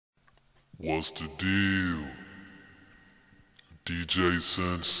What's the deal? DJ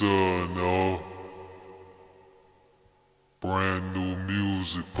Sensor, brand new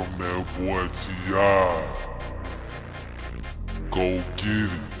music from that boy T.I. Go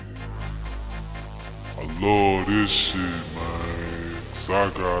get it. I love this shit, man, 'cause I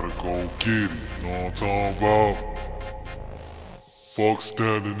gotta go get it. Know what I'm talking about? Fuck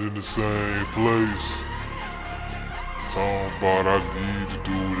standing in the same place. Talking about I need to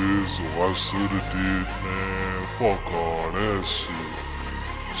do this or I shoulda did, man. Fuck all that shit.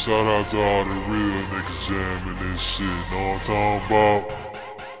 Shout out to all the real niggas jamming this shit. Know what I'm talking about?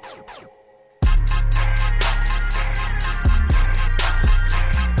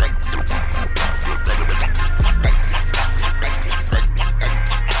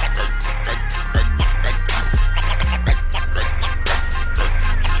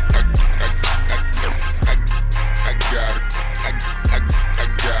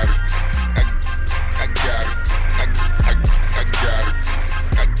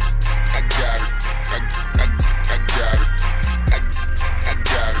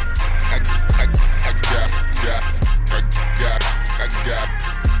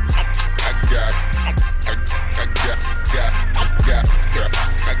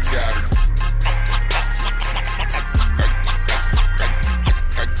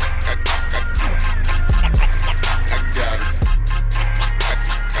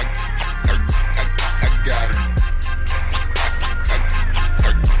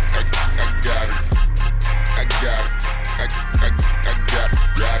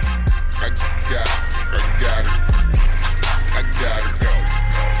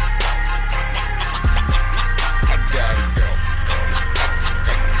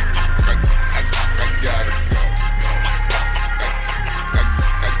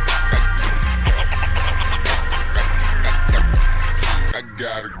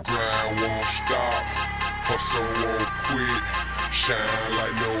 Hustle won't quit, shine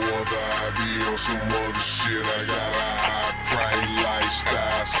like no other. I be on some other shit. I got a high price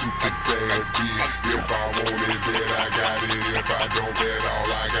lifestyle, super bad bitch. If I want it, then I got it. If I don't, then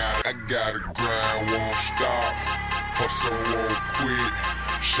all I got. I gotta grind, won't stop. Hustle won't quit,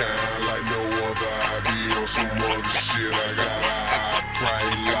 shine like no other. I be on some other shit. I got a high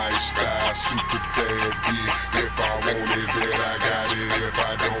price lifestyle, super bad bitch. If I want it, then I got it. If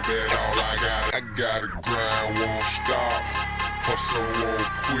I don't, then all I got. I gotta grind, won't stop. Hustle won't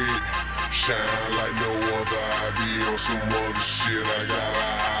quit, shine like no other. I be on some other shit. I got a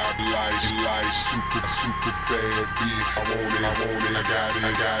high life, super bad bitch. I want it, I got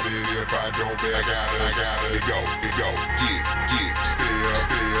it. If I don't, then I got it. It go, get, stay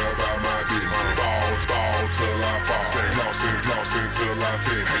about my business. Fall till I fall. Lost until I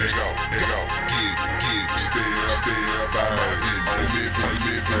finish. It go, get, stay about my business. I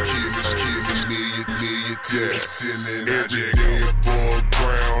live in killing million tears. Sitting every day above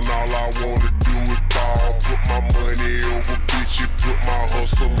ground. All I wanna do is ball. Put my money over bitches, put my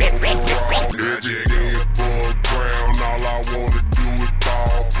hustle overall. Every day above ground. All I wanna do is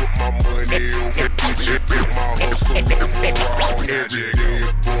ball. Put my money over bitches, put my hustle overall. Every day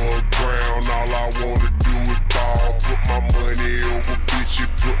above ground. All I wanna do is ball. Put my money over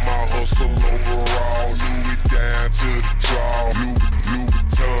bitches, put my hustle overall. Louis down to the draw. Louis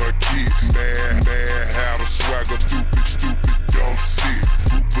Vuitton kicks. Mad, how the swagger stupid, dumb shit.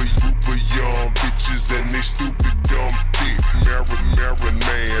 Group of young bitches and they stupid, dumb dick.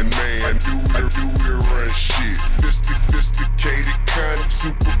 Man, do it run shit. Sophisticated kind of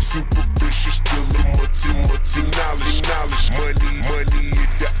superficial, still a multi knowledge. Money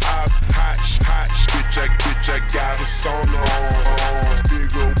is the hot bitch. I got a sauna on.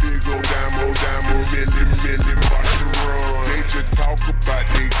 Big ol' damo, milli, Marshall. They just talk about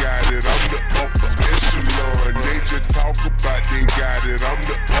they got it. I'm the upper echelon. They just talk about they got it. I'm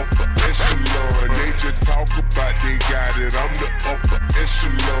the upper echelon. They just talk about they got it. I'm the upper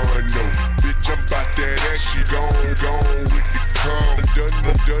echelon. No, bitch, I'm about that action. Gone with the calm.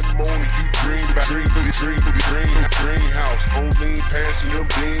 Done more than you dream about. Dream house. Only passing them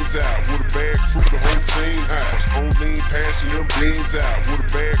beans out with a bag through the whole team house. Only passing them beans out with a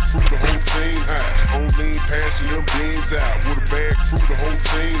bag through the whole team house. Only passing them beans out with a bag through the whole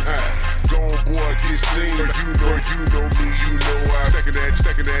team house. Gone boy, get seen. You know me, you know I stacking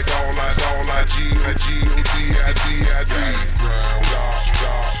that. All I G-O-T-I-D. Grind,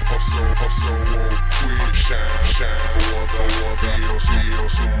 stop, hustle won't quit, shine. Other, on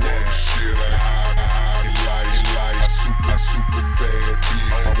some other shit. I high super bad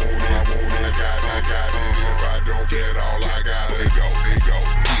bitch. I want it, I got it. If I don't get all I got, it go, get,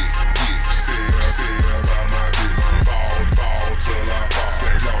 stay about my business. Fall till I fall.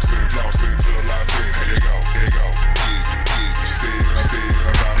 Lost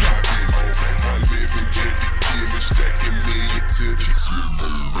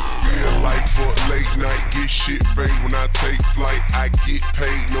get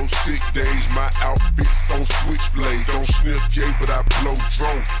paid, no sick days. My outfit's on switchblade. Don't sniff yay, but I blow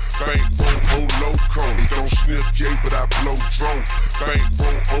drone. Bankroll on loco. Don't sniff yay, but I blow drone.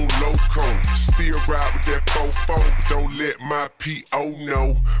 Bankroll on loco. Still ride with that fofo, but don't let my P.O.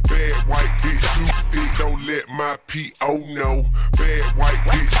 know. Bad white bitch suit thick, don't let my P.O. know. Bad white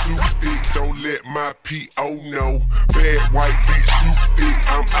bitch suit thick, don't let my P.O. know. Bad white bitch suit thick,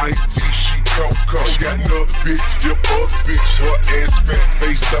 I'm Ice-T, she Coco. Got another bitch, your other bitch, her ass fat,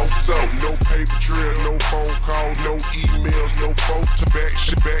 face so. No paper trail, no phone call, no emails, no photo. Back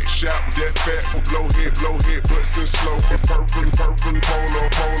shot with that fat, blow head, butts and slow. Purple, polo,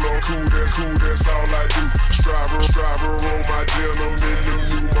 cool, that's all I do. Striver on my denim in the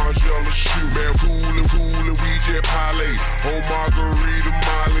new Margiela shoe. Man, coolin', we just parlay on margarita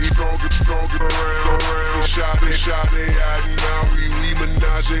Molly. Stronger around. Shot it out now. We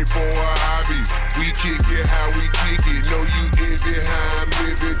menage for a hobby. We kick it how we kick it. Know you envy how I'm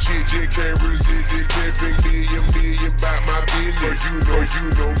living. Chick can't resist it. Pimping million by my business. You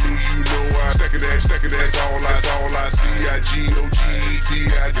know me, you know I stack it, that's all I see.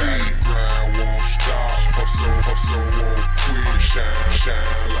 I-G-O-G-E-T-I-D. Grind won't stop. Hustle won't quit. Shine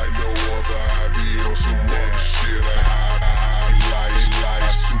like no other. I be on some other shit.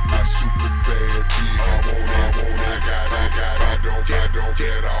 I super bad beat. I don't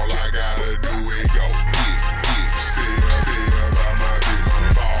get all I gotta do is go get stay by my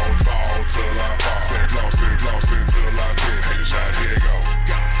business. Fall till I fall. Gloss until I finish. Out here go.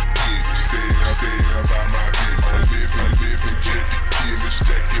 Stay by my business. Living, get the killers,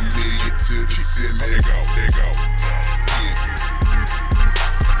 stacking million to the ceiling. There go. There go.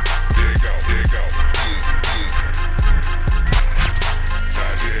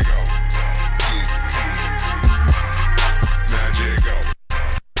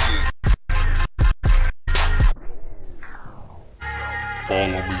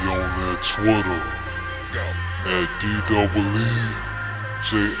 Follow me on that Twitter at DEEJAY_Sincere.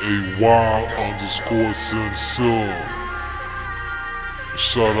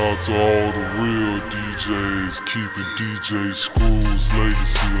 Shout out to all the real DJs keeping DJ Screw's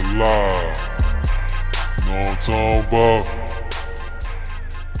legacy alive. You know what I'm talking about?